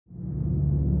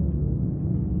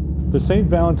The St.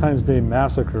 Valentine's Day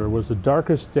Massacre was the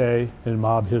darkest day in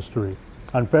mob history.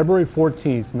 On February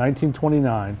 14,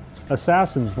 1929,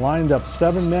 assassins lined up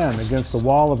 7 men against the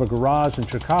wall of a garage in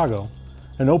Chicago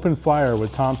and opened fire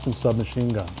with Thompson submachine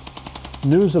guns.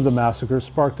 News of the massacre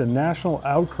sparked a national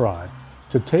outcry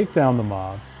to take down the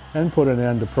mob and put an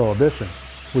end to Prohibition,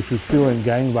 which was fueling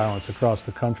gang violence across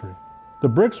the country. The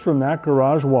bricks from that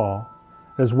garage wall,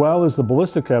 as well as the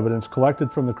ballistic evidence collected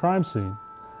from the crime scene,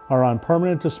 are on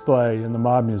permanent display in the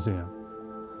Mob Museum.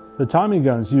 The Tommy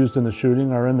guns used in the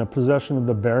shooting are in the possession of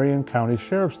the Berrien County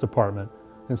Sheriff's Department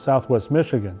in southwest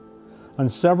Michigan. On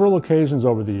several occasions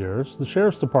over the years, the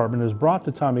Sheriff's Department has brought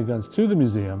the Tommy guns to the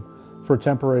museum for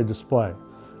temporary display,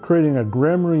 creating a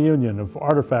grim reunion of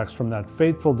artifacts from that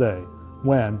fateful day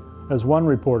when, as one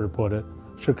reporter put it,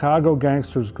 Chicago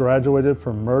gangsters graduated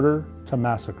from murder to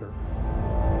massacre.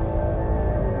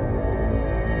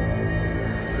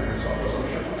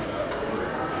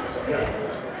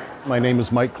 My name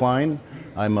is Mike Klein.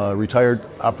 I'm a retired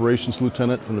operations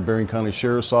lieutenant from the Berrien County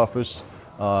Sheriff's Office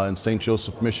in St.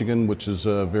 Joseph, Michigan, which is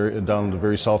down in the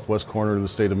very southwest corner of the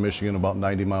state of Michigan, about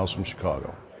 90 miles from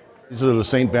Chicago. These are the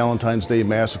St. Valentine's Day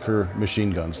Massacre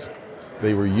machine guns.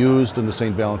 They were used in the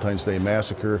St. Valentine's Day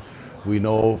Massacre. We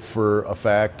know for a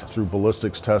fact through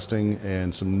ballistics testing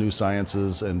and some new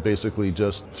sciences and basically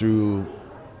just through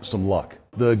some luck.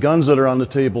 The guns that are on the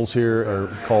tables here are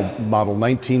called Model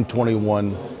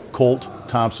 1921 Colt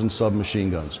Thompson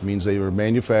submachine guns. Means they were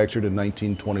manufactured in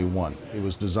 1921. It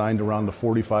was designed around the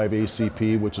 .45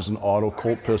 ACP, which is an auto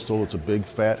Colt pistol. It's a big,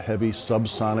 fat, heavy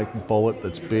subsonic bullet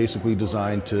that's basically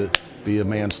designed to be a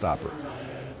man-stopper.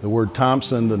 The word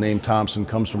Thompson, the name Thompson,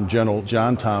 comes from General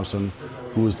John Thompson,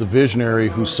 who was the visionary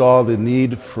who saw the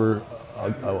need for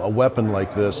a weapon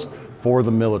like this for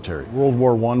the military. World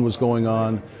War I was going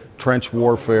on, trench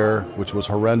warfare, which was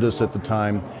horrendous at the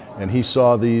time, and he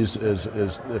saw these as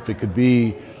if it could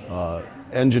be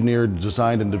engineered,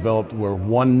 designed, and developed where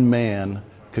one man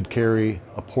could carry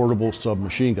a portable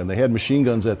submachine gun. They had machine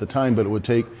guns at the time, but it would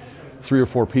take 3 or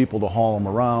 4 people to haul them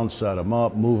around, set them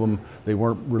up, move them. They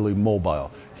weren't really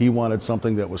mobile. He wanted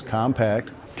something that was compact,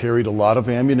 carried a lot of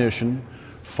ammunition,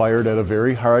 fired at a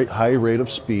very high rate of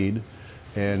speed,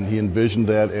 and he envisioned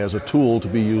that as a tool to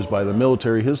be used by the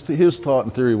military. His thought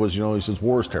and theory was, he says,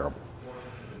 war is terrible.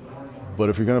 But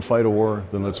if you're going to fight a war,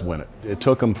 then let's win it. It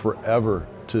took him forever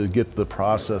to get the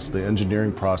process, the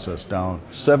engineering process down.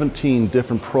 17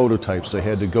 different prototypes they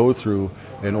had to go through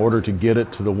in order to get it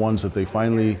to the ones that they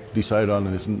finally decided on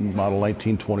in this Model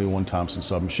 1921 Thompson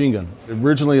submachine gun.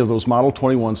 Originally of those Model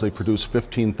 21s, they produced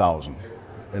 15,000,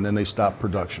 and then they stopped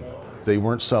production. They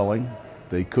weren't selling.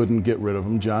 They couldn't get rid of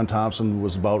them. John Thompson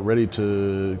was about ready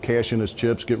to cash in his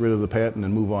chips, get rid of the patent,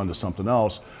 and move on to something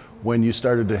else. When you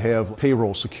started to have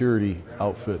payroll security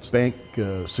outfits, bank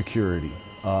security,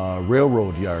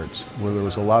 railroad yards, where there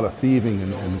was a lot of thieving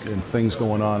and things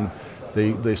going on,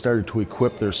 they started to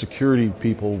equip their security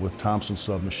people with Thompson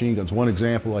submachine guns. One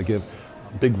example I give,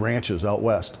 big ranches out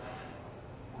west.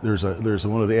 There's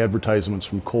one of the advertisements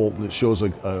from Colt, and it shows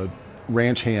a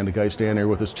ranch hand, a guy standing there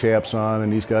with his chaps on,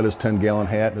 and he's got his 10-gallon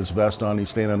hat and his vest on. He's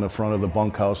standing in the front of the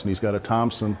bunkhouse, and he's got a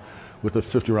Thompson with a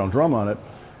 50-round drum on it.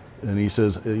 And he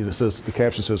says, the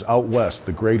caption says, "Out west,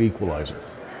 the great equalizer."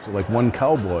 So like one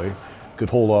cowboy could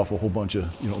hold off a whole bunch of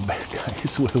bad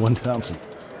guys with one Thompson.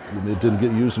 It didn't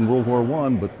get used in World War I,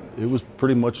 but it was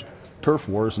pretty much turf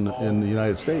wars in the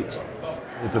United States.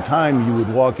 At the time, you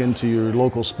would walk into your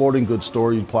local sporting goods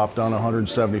store, you'd plop down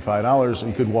 $175, and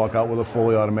you could walk out with a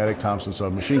fully automatic Thompson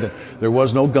submachine gun. There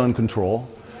was no gun control,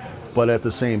 but at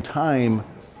the same time,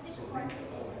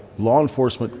 law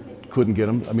enforcement couldn't get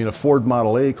them. I mean, a Ford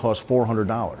Model A cost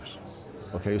 $400.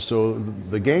 Okay, so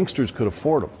the gangsters could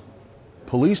afford them.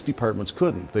 Police departments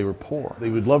couldn't. They were poor. They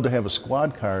would love to have a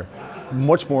squad car,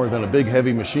 much more than a big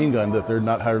heavy machine gun that they're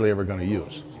not hardly ever going to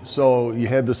use. So you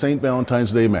had the St.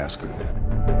 Valentine's Day Massacre.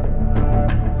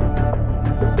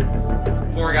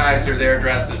 4 guys are there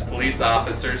dressed as police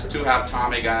officers. 2 have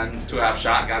Tommy guns, 2 have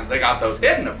shotguns. They got those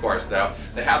hidden, of course, though.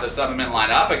 They have the 7 men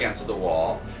line up against the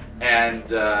wall, and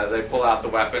they pull out the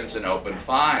weapons and open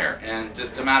fire. And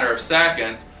just a matter of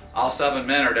seconds, all 7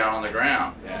 men are down on the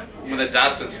ground. And when the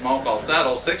dust and smoke all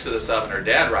settles, 6 of the 7 are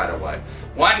dead right away.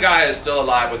 One guy is still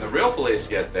alive when the real police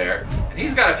get there, and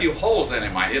he's got a few holes in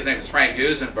him. His name is Frank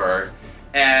Gusenberg,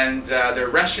 and they're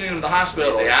rushing him to the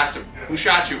hospital. They asked him, "Who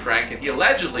shot you, Frank?" And he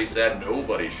allegedly said,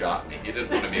 "Nobody shot me." He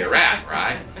didn't want to be a rat,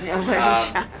 right? Nobody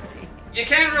shot me. You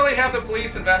can't really have the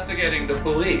police investigating the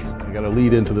police. I got to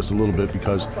lead into this a little bit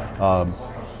because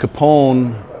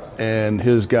Capone and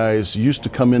his guys used to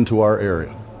come into our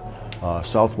area.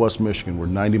 Southwest Michigan. We're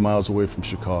 90 miles away from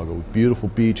Chicago. Beautiful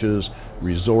beaches,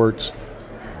 resorts.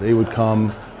 They would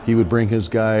come, he would bring his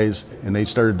guys, and they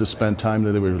started to spend time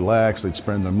there. They would relax, they'd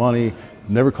spend their money,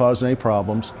 never caused any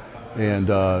problems. And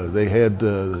they had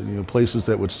places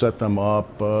that would set them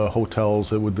up, hotels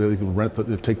that they could rent,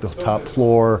 they'd take the top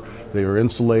floor. They were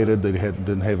insulated, they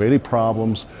didn't have any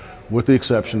problems, with the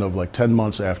exception of like 10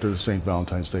 months after the St.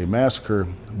 Valentine's Day Massacre.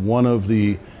 One of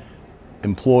the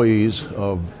employees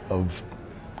of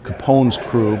Capone's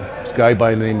crew, this guy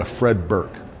by the name of Fred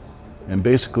Burke. And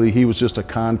basically he was just a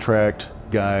contract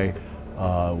guy.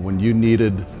 When you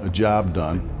needed a job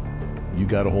done, you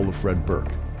got a hold of Fred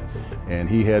Burke. And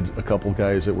he had a couple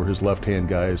guys that were his left-hand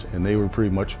guys, and they were pretty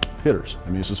much hitters. I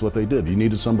mean, this is what they did. You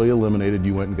needed somebody eliminated,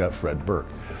 you went and got Fred Burke.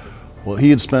 Well, he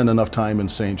had spent enough time in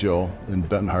St. Joe, in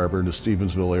Benton Harbor, the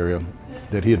Stevensville area,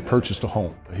 that he had purchased a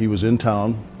home. He was in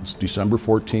town. It's December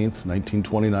 14th,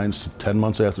 1929, 10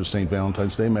 months after St.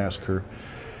 Valentine's Day Massacre.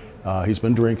 He's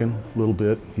been drinking a little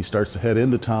bit. He starts to head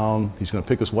into town. He's going to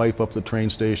pick his wife up at the train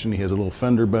station. He has a little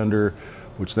fender bender,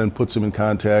 which then puts him in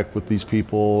contact with these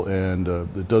people, and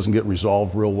it doesn't get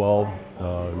resolved real well.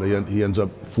 He ends up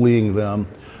fleeing them.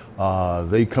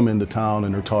 They come into town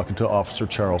and they're talking to Officer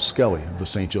Charles Skelly of the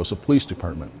St. Joseph Police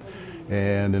Department.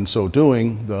 And in so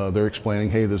doing, they're explaining,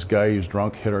 hey, this guy who's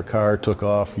drunk hit our car, took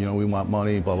off, we want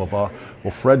money, blah, blah, blah.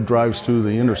 Well, Fred drives to the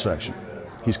intersection.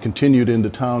 He's continued into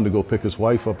town to go pick his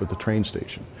wife up at the train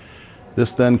station.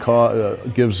 This then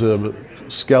gives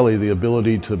Skelly the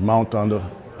ability to mount onto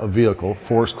a vehicle,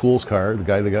 Forrest Cool's car, the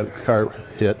guy that got the car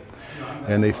hit,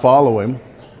 and they follow him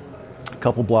a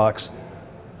couple blocks.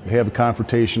 They have a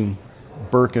confrontation.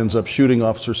 Burke ends up shooting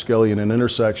Officer Skelly in an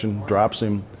intersection, drops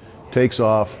him, takes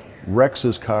off, wrecks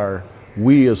his car.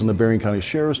 We, as in the Berrien County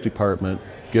Sheriff's Department,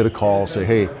 get a call, say,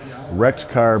 hey, wrecked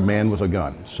car, man with a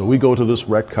gun. So we go to this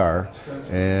wrecked car,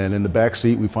 and in the back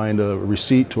seat we find a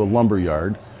receipt to a lumber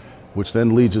yard, which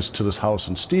then leads us to this house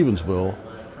in Stevensville.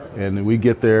 And we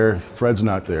get there, Fred's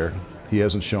not there. He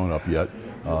hasn't shown up yet.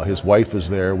 His wife is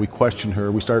there. We question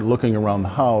her. We start looking around the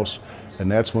house,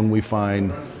 and that's when we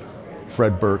find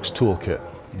Fred Burke's toolkit.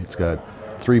 It's got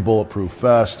 3 bulletproof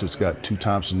vests. It's got 2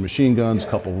 Thompson machine guns, a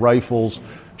couple rifles,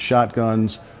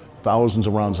 shotguns, thousands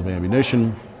of rounds of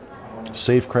ammunition,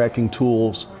 safe cracking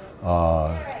tools,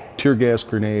 tear gas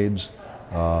grenades,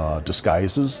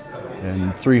 disguises,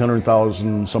 and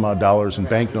 $300,000 some odd dollars in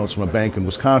banknotes from a bank in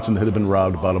Wisconsin that had been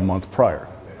robbed about a month prior.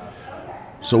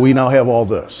 So we now have all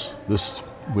this.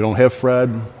 We don't have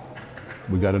Fred.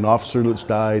 We got an officer that's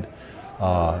died,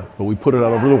 but we put it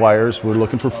out over the wires. We're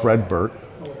looking for Fred Burke,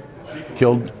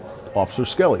 killed Officer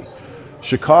Skelly.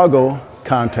 Chicago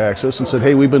contacts us and said,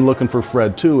 hey, we've been looking for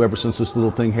Fred too ever since this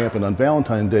little thing happened on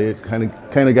Valentine's Day. It kind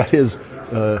of got his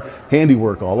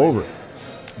handiwork all over it.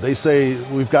 They say,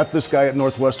 we've got this guy at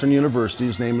Northwestern University,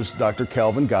 his name is Dr.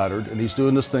 Calvin Goddard, and he's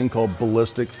doing this thing called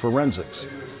ballistic forensics.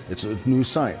 It's a new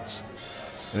science.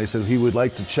 And they said he would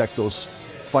like to check those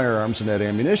firearms and that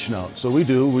ammunition out. So we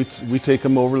do, we take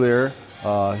him over there.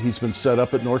 He's been set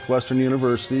up at Northwestern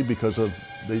University because of,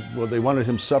 they wanted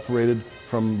him separated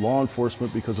from law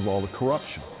enforcement because of all the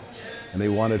corruption. And they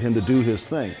wanted him to do his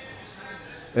thing.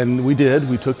 And we did,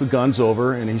 we took the guns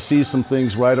over, and he sees some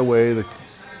things right away.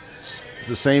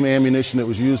 The same ammunition that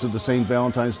was used at the St.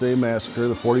 Valentine's Day Massacre,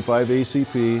 the .45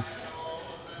 ACP.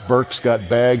 Burke's got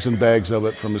bags and bags of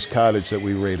it from his cottage that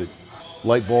we raided.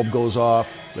 Light bulb goes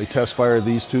off. They test fire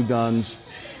these 2 guns.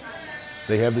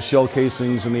 They have the shell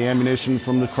casings and the ammunition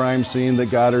from the crime scene that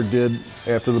Goddard did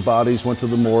after the bodies went to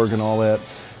the morgue and all that,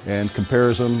 and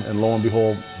compares them, and lo and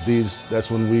behold, that's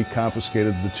when we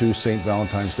confiscated the 2 St.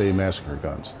 Valentine's Day Massacre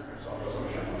guns.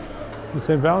 The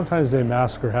St. Valentine's Day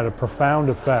Massacre had a profound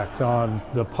effect on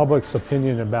the public's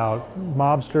opinion about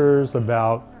mobsters,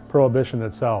 about Prohibition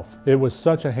itself. It was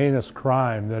such a heinous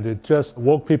crime that it just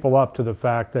woke people up to the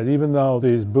fact that even though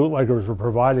these bootleggers were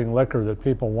providing liquor that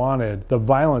people wanted, the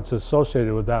violence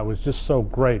associated with that was just so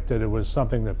great that it was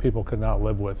something that people could not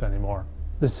live with anymore.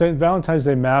 The St. Valentine's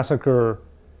Day Massacre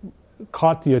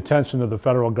caught the attention of the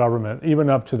federal government, even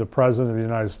up to the President of the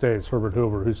United States, Herbert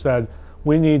Hoover, who said,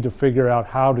 we need to figure out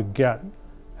how to get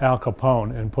Al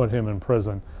Capone and put him in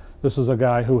prison. This is a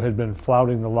guy who had been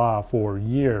flouting the law for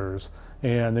years,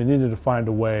 and they needed to find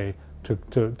a way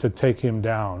to take him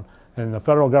down. And the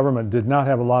federal government did not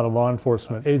have a lot of law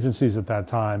enforcement agencies at that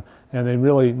time, and they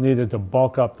really needed to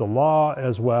bulk up the law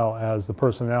as well as the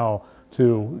personnel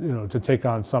to take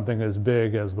on something as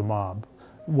big as the mob.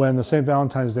 When the St.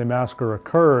 Valentine's Day Massacre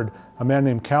occurred, a man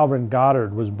named Calvin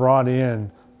Goddard was brought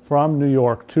in from New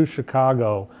York to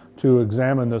Chicago to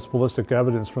examine this ballistic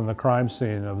evidence from the crime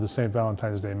scene of the St.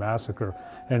 Valentine's Day Massacre.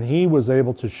 And he was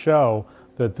able to show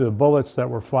that the bullets that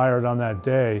were fired on that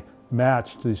day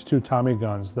matched these 2 Tommy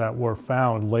guns that were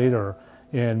found later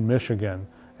in Michigan.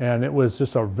 And it was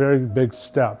just a very big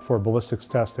step for ballistics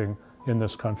testing in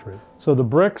this country. So the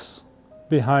bricks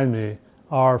behind me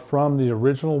are from the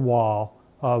original wall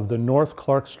of the North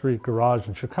Clark Street garage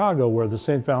in Chicago where the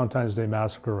St. Valentine's Day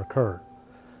Massacre occurred.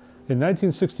 In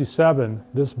 1967,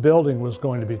 this building was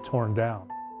going to be torn down.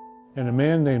 And a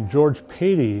man named George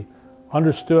Patey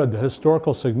understood the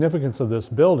historical significance of this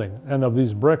building and of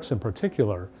these bricks in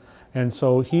particular. And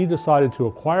so he decided to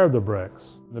acquire the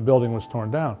bricks. The building was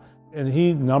torn down. And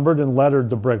he numbered and lettered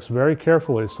the bricks very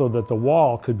carefully so that the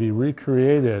wall could be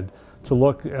recreated to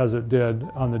look as it did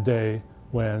on the day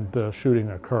when the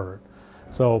shooting occurred.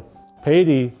 So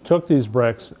Patey took these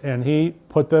bricks and he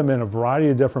put them in a variety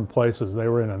of different places. They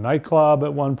were in a nightclub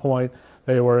at one point.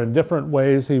 They were in different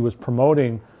ways. He was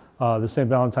promoting the St.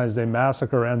 Valentine's Day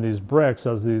Massacre and these bricks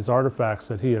as these artifacts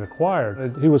that he had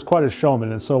acquired. He was quite a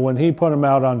showman, and so when he put them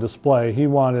out on display, he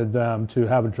wanted them to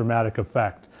have a dramatic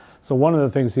effect. So one of the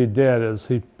things he did is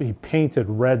he painted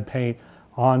red paint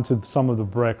onto some of the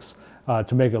bricks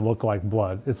to make it look like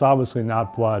blood. It's obviously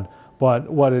not blood, but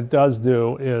what it does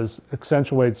do is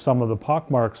accentuate some of the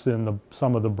pockmarks in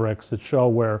some of the bricks that show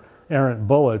where errant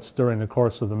bullets during the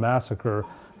course of the massacre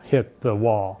hit the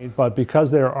wall. But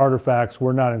because they're artifacts,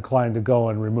 we're not inclined to go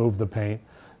and remove the paint.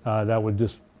 That would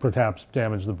just perhaps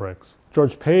damage the bricks.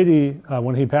 George Patey,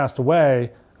 when he passed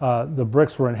away, the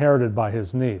bricks were inherited by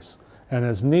his niece. And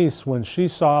his niece, when she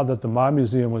saw that the Mob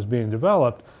Museum was being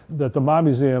developed, that the Mob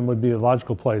Museum would be a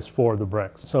logical place for the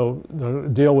bricks. So the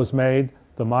deal was made.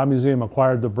 The Mob Museum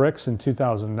acquired the bricks in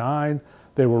 2009.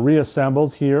 They were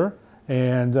reassembled here,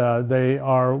 and they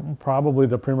are probably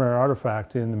the premier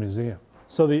artifact in the museum.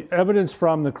 So the evidence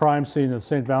from the crime scene of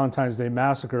St. Valentine's Day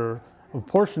Massacre, a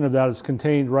portion of that is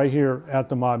contained right here at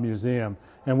the Mob Museum.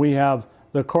 And we have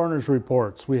the coroner's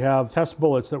reports. We have test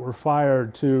bullets that were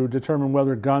fired to determine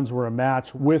whether guns were a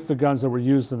match with the guns that were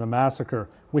used in the massacre.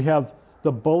 We have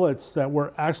the bullets that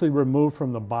were actually removed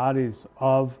from the bodies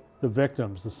of the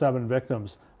victims, the 7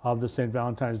 victims of the St.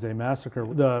 Valentine's Day Massacre.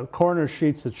 The coroner's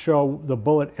sheets that show the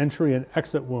bullet entry and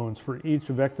exit wounds for each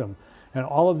victim. And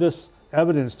all of this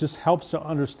evidence just helps to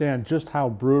understand just how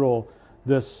brutal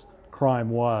this crime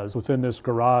was within this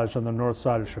garage on the north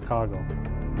side of Chicago.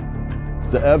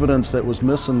 The evidence that was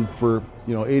missing for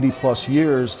 80 plus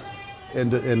years,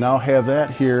 and now have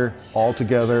that here all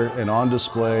together and on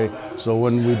display. So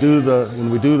when we do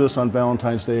this on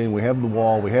Valentine's Day and we have the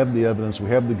wall, we have the evidence, we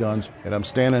have the guns, and I'm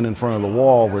standing in front of the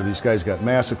wall where these guys got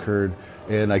massacred,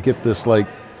 and I get this my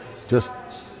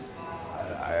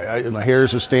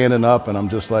hairs are standing up, and I'm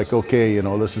just like, okay,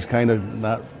 this is kind of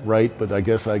not right, but I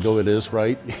guess it is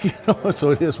right.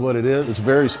 So it is what it is. It's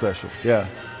very special, yeah,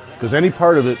 because any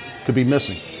part of it could be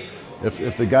missing.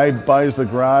 If the guy buys the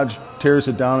garage, tears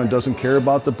it down, and doesn't care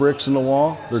about the bricks in the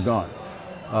wall, they're gone.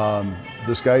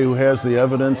 This guy who has the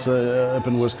evidence up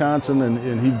in Wisconsin,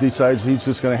 and he decides he's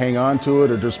just going to hang on to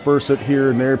it or disperse it here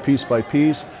and there piece by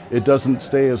piece, it doesn't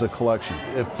stay as a collection.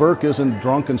 If Burke isn't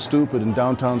drunk and stupid in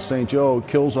downtown St. Joe,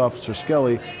 kills Officer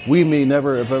Skelly, we may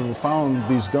never have ever found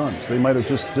these guns. They might have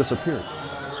just disappeared.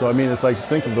 So I mean, it's like,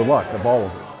 think of the luck of all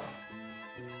of it.